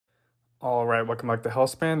All right, welcome back to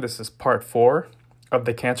Healthspan. This is part 4 of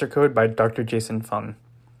the Cancer Code by Dr. Jason Fung.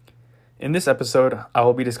 In this episode, I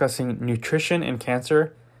will be discussing nutrition in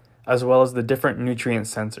cancer, as well as the different nutrient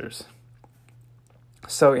sensors.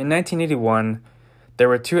 So in 1981, there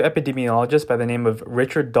were two epidemiologists by the name of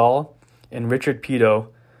Richard Dahl and Richard Peto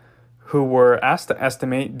who were asked to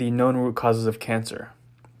estimate the known root causes of cancer.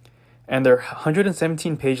 And their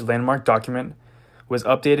 117-page landmark document was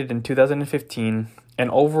updated in 2015,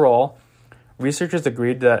 and overall, researchers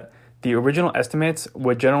agreed that the original estimates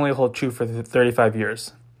would generally hold true for 35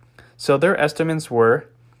 years. So their estimates were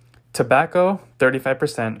tobacco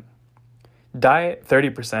 35%, diet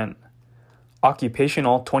 30%,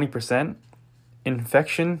 occupational 20%,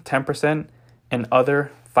 infection 10%, and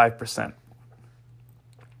other 5%.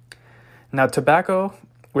 Now tobacco,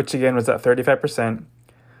 which again was at 35%,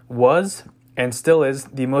 was and still is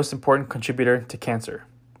the most important contributor to cancer.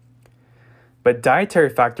 But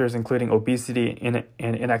dietary factors, including obesity and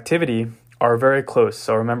inactivity, are very close.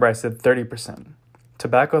 So remember I said 30%.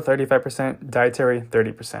 Tobacco 35%, dietary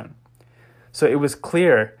 30%. So it was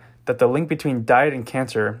clear that the link between diet and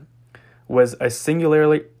cancer was a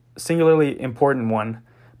singularly important one,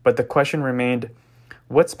 but the question remained,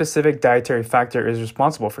 what specific dietary factor is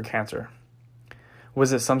responsible for cancer?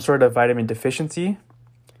 Was it some sort of vitamin deficiency?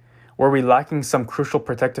 Were we lacking some crucial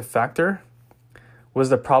protective factor? Was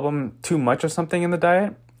the problem too much of something in the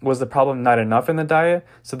diet? Was the problem not enough in the diet?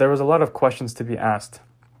 So there was a lot of questions to be asked.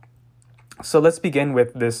 So let's begin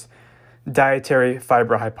with this dietary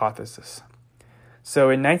fiber hypothesis. So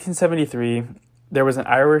in 1973, there was an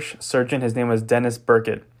Irish surgeon, his name was Denis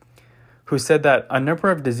Burkitt, who said that a number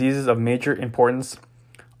of diseases of major importance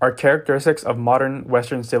are characteristics of modern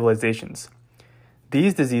Western civilizations.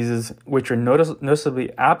 These diseases, which are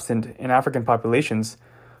noticeably absent in African populations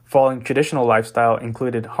following traditional lifestyle,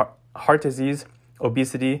 included heart disease,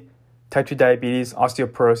 obesity, type 2 diabetes,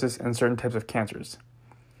 osteoporosis, and certain types of cancers.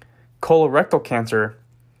 Colorectal cancer,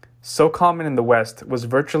 so common in the West, was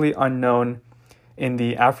virtually unknown in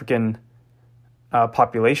the African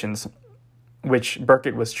populations, which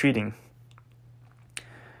Burkitt was treating.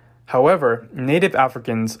 However, native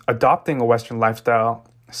Africans adopting a Western lifestyle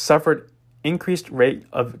suffered increased rate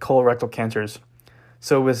of colorectal cancers,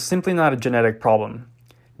 so it was simply not a genetic problem.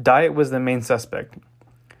 Diet was the main suspect,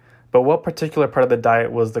 but what particular part of the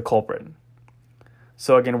diet was the culprit?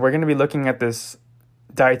 So again, we're going to be looking at this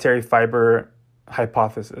dietary fiber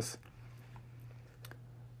hypothesis.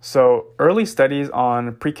 So early studies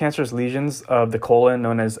on precancerous lesions of the colon,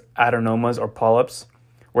 known as adenomas or polyps,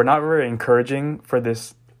 were not very encouraging for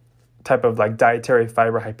this type of dietary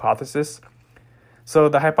fiber hypothesis. So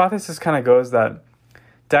the hypothesis kind of goes that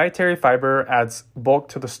dietary fiber adds bulk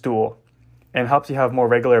to the stool and helps you have more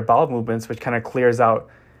regular bowel movements, which kind of clears out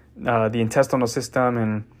the intestinal system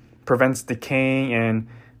and prevents decaying and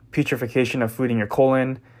putrefaction of food in your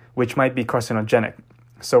colon, which might be carcinogenic.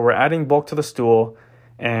 So we're adding bulk to the stool,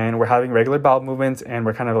 and we're having regular bowel movements, and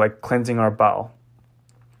we're kind of cleansing our bowel.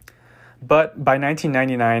 But by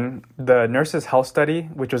 1999, the Nurses' Health Study,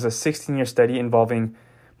 which was a 16-year study involving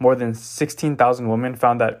more than 16,000 women,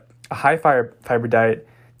 found that a high fiber diet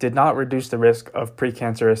did not reduce the risk of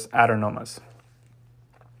precancerous adenomas.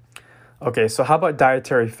 Okay, so how about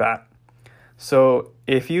dietary fat? So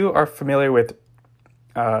if you are familiar with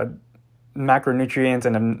macronutrients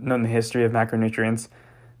and have known the history of macronutrients,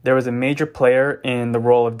 there was a major player in the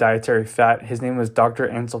role of dietary fat. His name was Dr.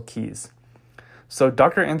 Ancel Keys. So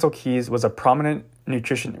Dr. Ancel Keys was a prominent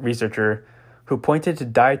nutrition researcher who pointed to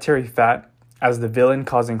dietary fat as the villain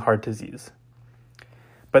causing heart disease.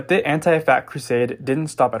 But the anti-fat crusade didn't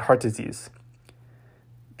stop at heart disease.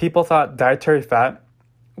 People thought dietary fat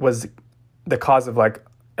was the cause of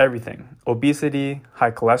everything: obesity,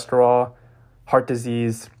 high cholesterol, heart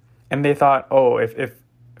disease. And they thought, oh, if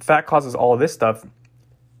fat causes all of this stuff,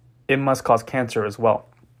 it must cause cancer as well.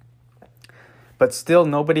 But still,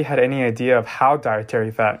 nobody had any idea of how dietary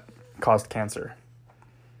fat caused cancer.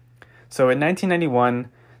 So in 1991,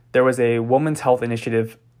 there was a Women's Health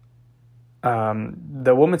Initiative.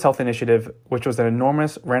 The Women's Health Initiative, which was an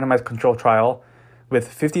enormous randomized control trial with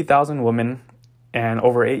 50,000 women and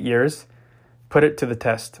over 8 years, put it to the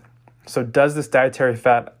test. So does this dietary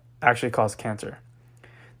fat actually cause cancer?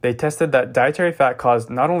 They tested that dietary fat caused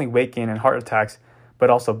not only weight gain and heart attacks, but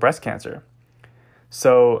also breast cancer.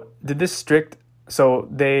 So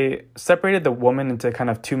they separated the women into kind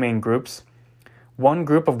of two main groups. One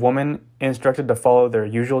group of women instructed to follow their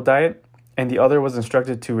usual diet, and the other was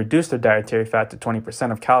instructed to reduce their dietary fat to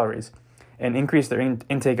 20% of calories and increase their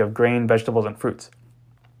intake of grain, vegetables, and fruits.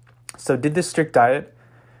 So did this strict diet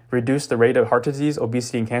reduce the rate of heart disease,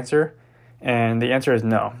 obesity, and cancer? And the answer is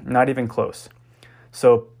no, not even close.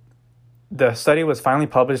 So the study was finally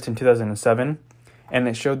published in 2007, and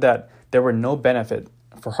it showed that there were no benefit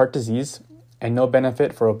for heart disease and no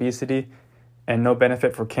benefit for obesity and no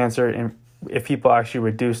benefit for cancer if people actually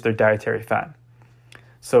reduce their dietary fat.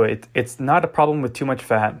 So it's not a problem with too much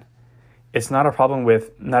fat. It's not a problem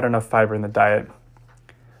with not enough fiber in the diet.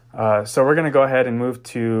 So we're going to go ahead and move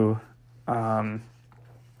to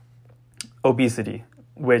obesity,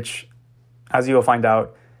 which, as you will find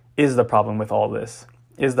out, is the problem with all this,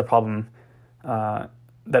 is the problem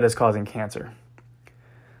that is causing cancer.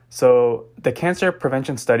 So the Cancer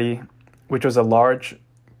Prevention Study, which was a large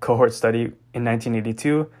cohort study in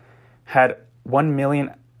 1982, had 1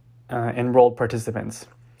 million enrolled participants.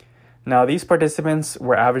 Now, these participants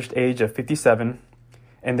were averaged age of 57,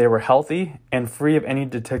 and they were healthy and free of any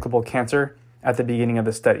detectable cancer at the beginning of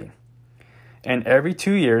the study. And every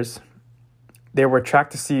 2 years, they were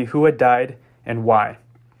tracked to see who had died and why.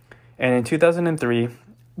 And in 2003,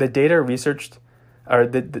 the data reached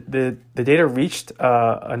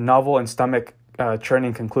a novel and stomach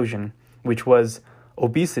churning conclusion, which was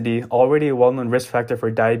obesity, already a well-known risk factor for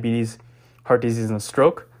diabetes, heart disease, and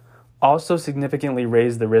stroke, also significantly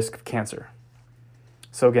raised the risk of cancer.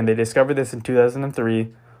 So again, they discovered this in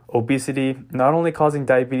 2003. Obesity not only causing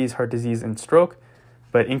diabetes, heart disease, and stroke,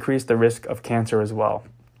 but increased the risk of cancer as well.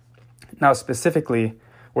 Now, specifically,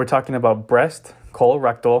 we're talking about breast,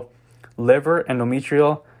 colorectal, liver,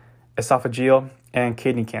 endometrial, esophageal, and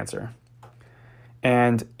kidney cancer.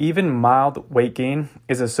 And even mild weight gain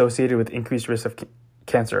is associated with increased risk of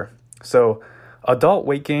cancer. So adult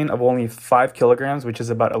weight gain of only 5 kilograms, which is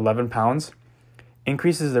about 11 pounds,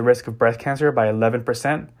 increases the risk of breast cancer by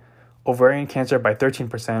 11%, ovarian cancer by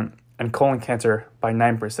 13%, and colon cancer by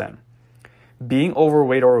 9%. Being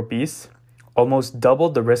overweight or obese almost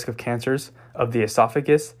doubled the risk of cancers of the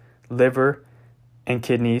esophagus, liver, and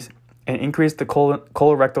kidneys, and increased the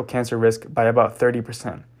colorectal cancer risk by about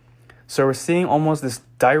 30%. So we're seeing almost this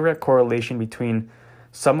direct correlation between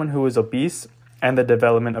someone who is obese and the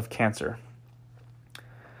development of cancer.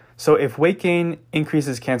 So if weight gain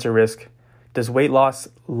increases cancer risk, does weight loss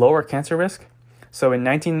lower cancer risk? So in the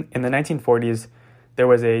 1940s, there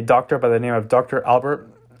was a doctor by the name of Dr. Albert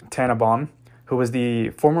Tannenbaum, who was the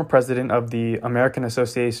former president of the American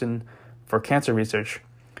Association for Cancer Research,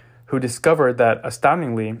 who discovered that,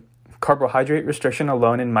 astoundingly, carbohydrate restriction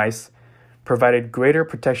alone in mice provided greater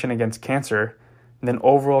protection against cancer than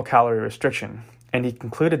overall calorie restriction. And he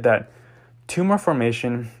concluded that tumor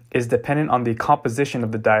formation is dependent on the composition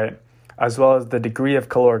of the diet as well as the degree of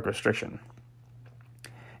caloric restriction.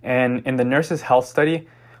 And in the Nurses' Health Study,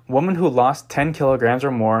 women who lost 10 kilograms or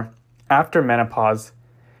more after menopause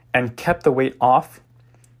and kept the weight off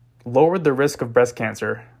lowered the risk of breast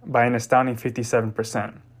cancer by an astounding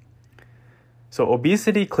 57%. So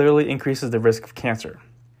obesity clearly increases the risk of cancer.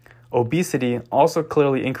 Obesity also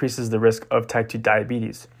clearly increases the risk of type 2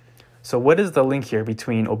 diabetes. So what is the link here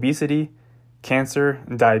between obesity, cancer,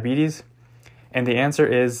 and diabetes? And the answer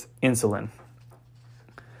is insulin.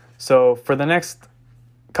 So for the next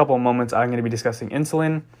couple of moments, I'm going to be discussing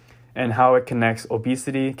insulin and how it connects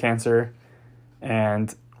obesity, cancer,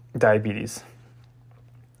 and diabetes.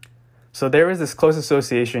 So there is this close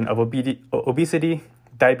association of obesity,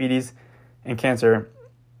 diabetes, and cancer.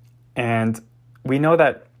 And we know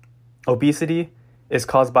that obesity is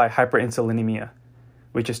caused by hyperinsulinemia,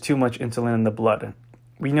 which is too much insulin in the blood.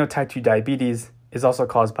 We know type 2 diabetes is also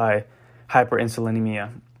caused by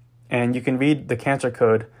hyperinsulinemia. And you can read the Cancer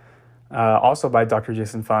Code, also by Dr.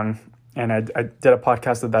 Jason Fung, and I did a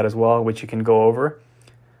podcast of that as well, which you can go over.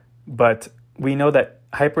 But we know that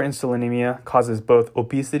hyperinsulinemia causes both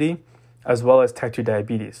obesity as well as type 2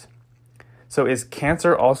 diabetes. So is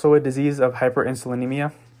cancer also a disease of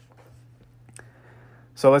hyperinsulinemia?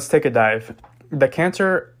 So let's take a dive. The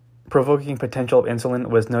cancer-provoking potential of insulin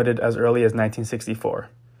was noted as early as 1964.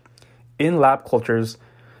 In lab cultures,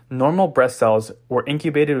 normal breast cells were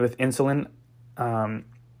incubated with insulin,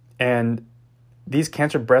 and these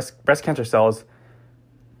breast cancer cells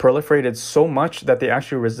proliferated so much that they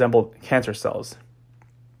actually resembled cancer cells.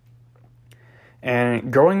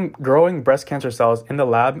 And growing breast cancer cells in the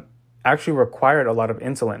lab actually required a lot of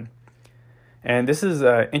insulin. And this is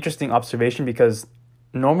an interesting observation because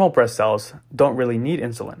normal breast cells don't really need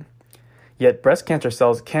insulin. Yet breast cancer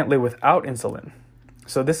cells can't live without insulin.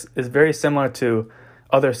 So this is very similar to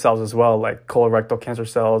other cells as well, like colorectal cancer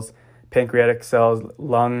cells, pancreatic cells,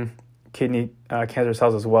 lung, kidney cancer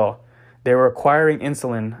cells as well. They're requiring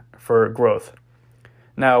insulin for growth.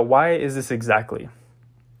 Now, why is this exactly?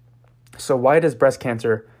 So why does breast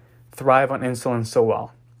cancer thrive on insulin so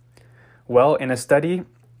well? Well, in a study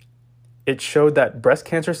it showed that breast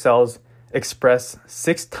cancer cells express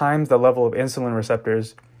 6 times the level of insulin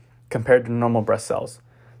receptors compared to normal breast cells.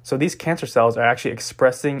 So these cancer cells are actually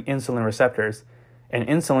expressing insulin receptors, and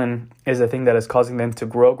insulin is the thing that is causing them to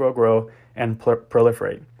grow, and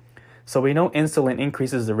proliferate. So we know insulin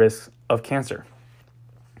increases the risk of cancer.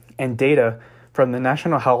 And data from the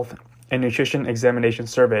National Health and Nutrition Examination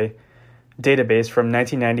Survey database from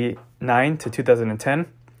 1999 to 2010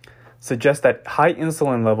 suggests that high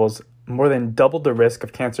insulin levels more than doubled the risk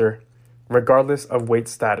of cancer regardless of weight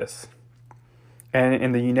status. And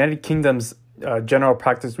in the United Kingdom's General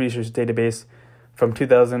Practice Research database from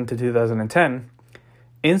 2000 to 2010,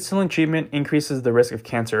 insulin treatment increases the risk of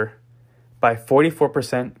cancer by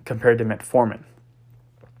 44% compared to metformin.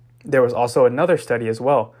 There was also another study as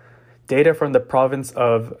well. Data from the province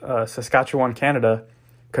of Saskatchewan, Canada,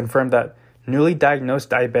 confirmed that newly diagnosed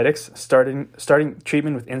diabetics starting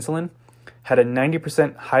treatment with insulin had a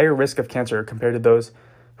 90% higher risk of cancer compared to those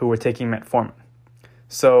who were taking metformin.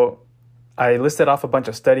 So I listed off a bunch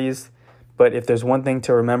of studies, but if there's one thing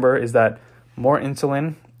to remember is that more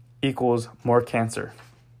insulin equals more cancer.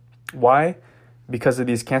 Why? Because of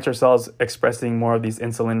these cancer cells expressing more of these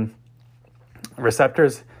insulin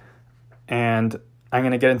receptors, and I'm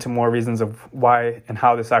going to get into more reasons of why and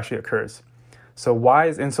how this actually occurs. So why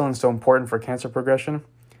is insulin so important for cancer progression?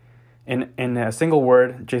 In a single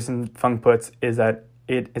word, Jason Fung puts, is that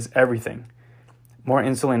it is everything. More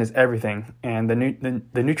insulin is everything. And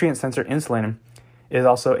the nutrient sensor insulin is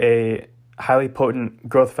also a highly potent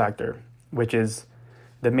growth factor, which is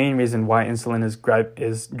the main reason why insulin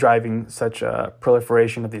is driving such a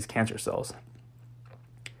proliferation of these cancer cells.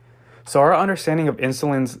 So our understanding of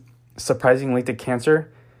insulin's surprising link to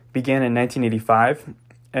cancer began in 1985,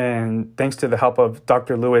 and thanks to the help of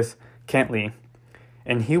Dr. Lewis Cantley.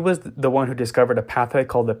 And he was the one who discovered a pathway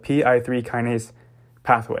called the PI3 kinase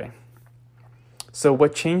pathway. So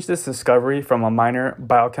what changed this discovery from a minor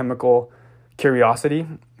biochemical curiosity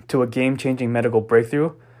to a game-changing medical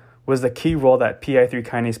breakthrough was the key role that PI3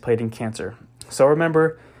 kinase played in cancer. So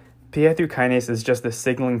remember, PI3 kinase is just the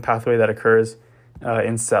signaling pathway that occurs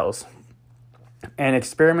in cells. And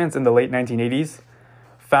experiments in the late 1980s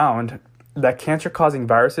found that cancer-causing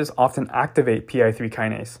viruses often activate PI3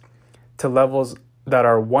 kinase to levels that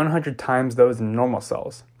are 100 times those in normal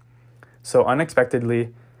cells. So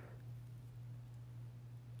unexpectedly,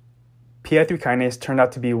 PI3 kinase turned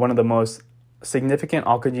out to be one of the most significant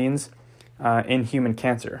oncogenes in human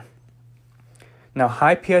cancer. Now,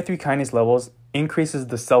 high PI3 kinase levels increases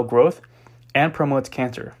the cell growth and promotes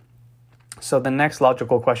cancer. So the next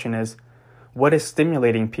logical question is, what is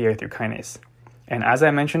stimulating PI3 kinase? And as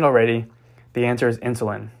I mentioned already, the answer is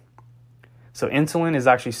insulin. So insulin is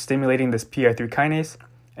actually stimulating this PI3 kinase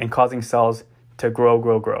and causing cells to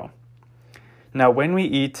grow. Now, when we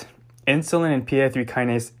eat, insulin and PI3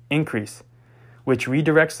 kinase increase, which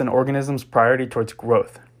redirects an organism's priority towards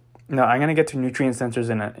growth. Now, I'm going to get to nutrient sensors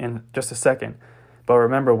in just a second, but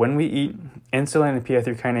remember, when we eat, insulin and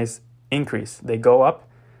PI3 kinase increase. They go up,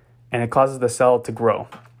 and it causes the cell to grow.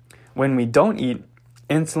 When we don't eat,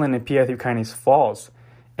 insulin and PI3 kinase falls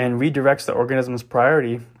and redirects the organism's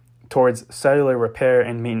priority towards cellular repair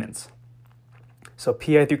and maintenance. So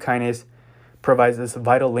PI3 kinase provides this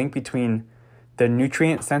vital link between the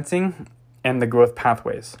nutrient sensing and the growth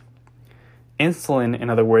pathways. Insulin, in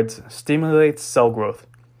other words, stimulates cell growth,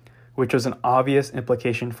 which was an obvious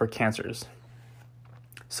implication for cancers.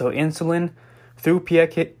 So insulin, through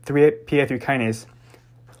PI3 kinase,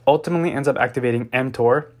 ultimately ends up activating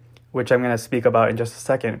mTOR, which I'm going to speak about in just a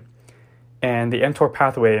second. And the mTOR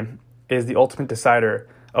pathway is the ultimate decider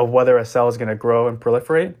of whether a cell is going to grow and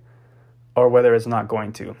proliferate or whether it's not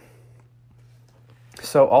going to.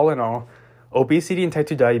 So all in all, obesity and type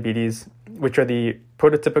 2 diabetes, which are the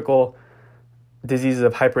prototypical diseases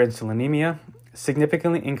of hyperinsulinemia,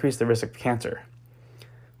 significantly increase the risk of cancer.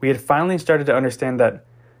 We had finally started to understand that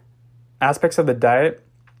aspects of the diet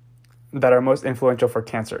that are most influential for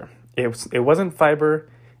cancer. It wasn't fiber,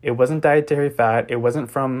 it wasn't dietary fat, it wasn't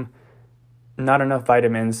from not enough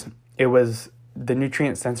vitamins, it was the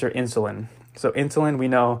nutrient sensor insulin. So insulin, we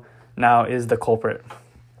know now, is the culprit.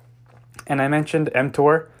 And I mentioned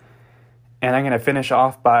mTOR, and I'm going to finish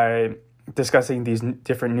off by discussing these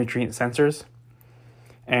different nutrient sensors.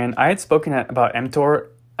 And I had spoken about mTOR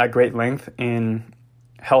at great length in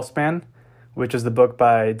Healthspan, which is the book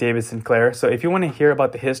by David Sinclair. So if you want to hear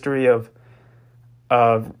about the history of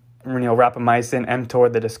rapamycin,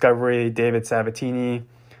 mTOR, the discovery, David Sabatini,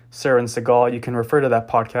 Suren Segal, you can refer to that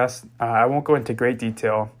podcast. I won't go into great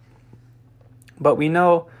detail. But we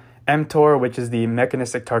know mTOR, which is the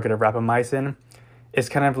mechanistic target of rapamycin, is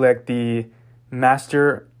kind of like the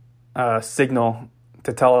master signal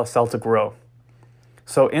to tell a cell to grow.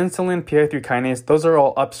 So insulin, PI3 kinase, those are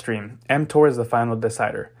all upstream. mTOR is the final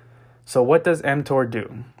decider. So what does mTOR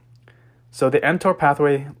do? So the mTOR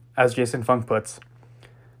pathway, as Jason Fung puts,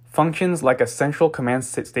 functions like a central command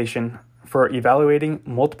station for evaluating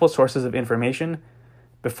multiple sources of information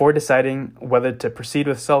before deciding whether to proceed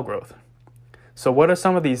with cell growth. So what are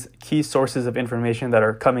some of these key sources of information that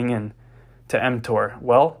are coming in to mTOR?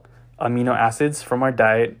 Well, amino acids from our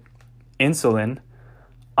diet, insulin,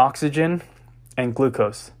 oxygen, and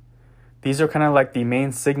glucose. These are kind of like the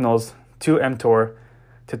main signals to mTOR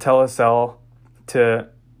to tell a cell to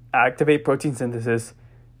activate protein synthesis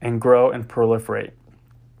and grow and proliferate.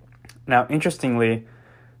 Now, interestingly,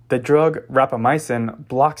 the drug rapamycin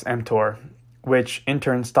blocks mTOR, which in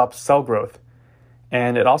turn stops cell growth.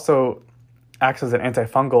 And it also acts as an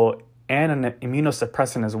antifungal and an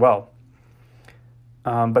immunosuppressant as well.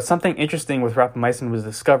 But something interesting with rapamycin was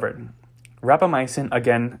discovered. Rapamycin,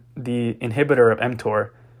 again, the inhibitor of mTOR,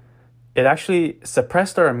 it actually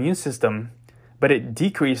suppressed our immune system, but it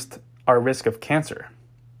decreased our risk of cancer.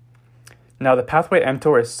 Now, the pathway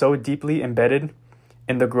mTOR is so deeply embedded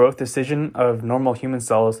in the growth decision of normal human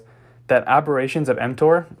cells that aberrations of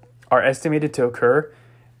mTOR are estimated to occur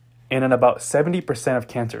in about 70% of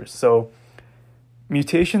cancers. So,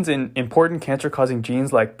 mutations in important cancer-causing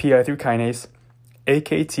genes like PI3 kinase,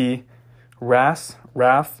 AKT, RAS,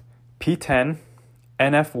 RAF, PTEN,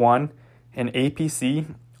 NF1, and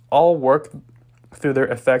APC all work through their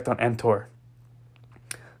effect on mTOR.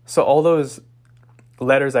 So all those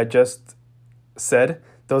letters I just said,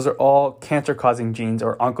 those are all cancer-causing genes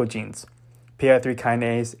or oncogenes. PI3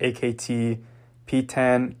 kinase, AKT,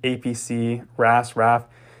 PTEN, APC, RAS, RAF.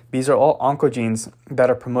 These are all oncogenes that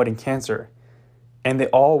are promoting cancer, and they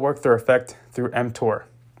all work their effect through mTOR.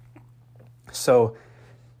 So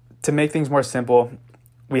to make things more simple,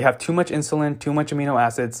 we have too much insulin, too much amino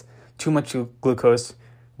acids, too much glucose.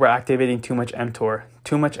 We're activating too much mTOR.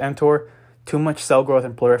 Too much mTOR, too much cell growth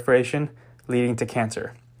and proliferation, leading to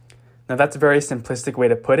cancer. Now that's a very simplistic way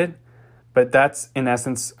to put it, but that's in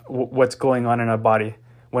essence what's going on in our body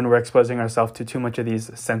when we're exposing ourselves to too much of these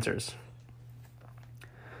sensors.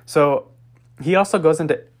 So he also goes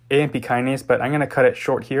into AMP kinase, but I'm going to cut it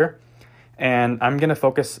short here, and I'm going to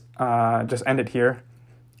focus, just end it here.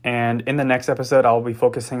 And in the next episode, I'll be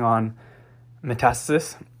focusing on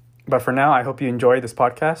metastasis. But for now, I hope you enjoyed this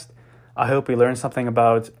podcast. I hope we learned something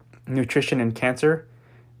about nutrition and cancer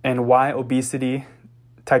and why obesity,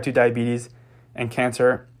 type 2 diabetes, and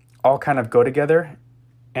cancer all kind of go together,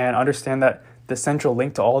 and understand that the central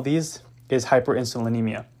link to all these is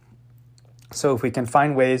hyperinsulinemia. So if we can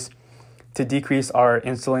find ways to decrease our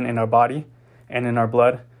insulin in our body and in our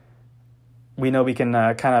blood, we know we can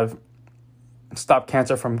kind of stop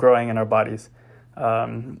cancer from growing in our bodies.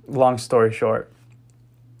 Long story short.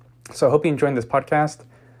 So I hope you enjoyed this podcast.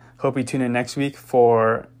 Hope you tune in next week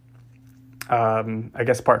for,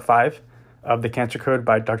 part 5 of The Cancer Code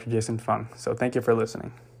by Dr. Jason Fung. So thank you for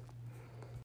listening.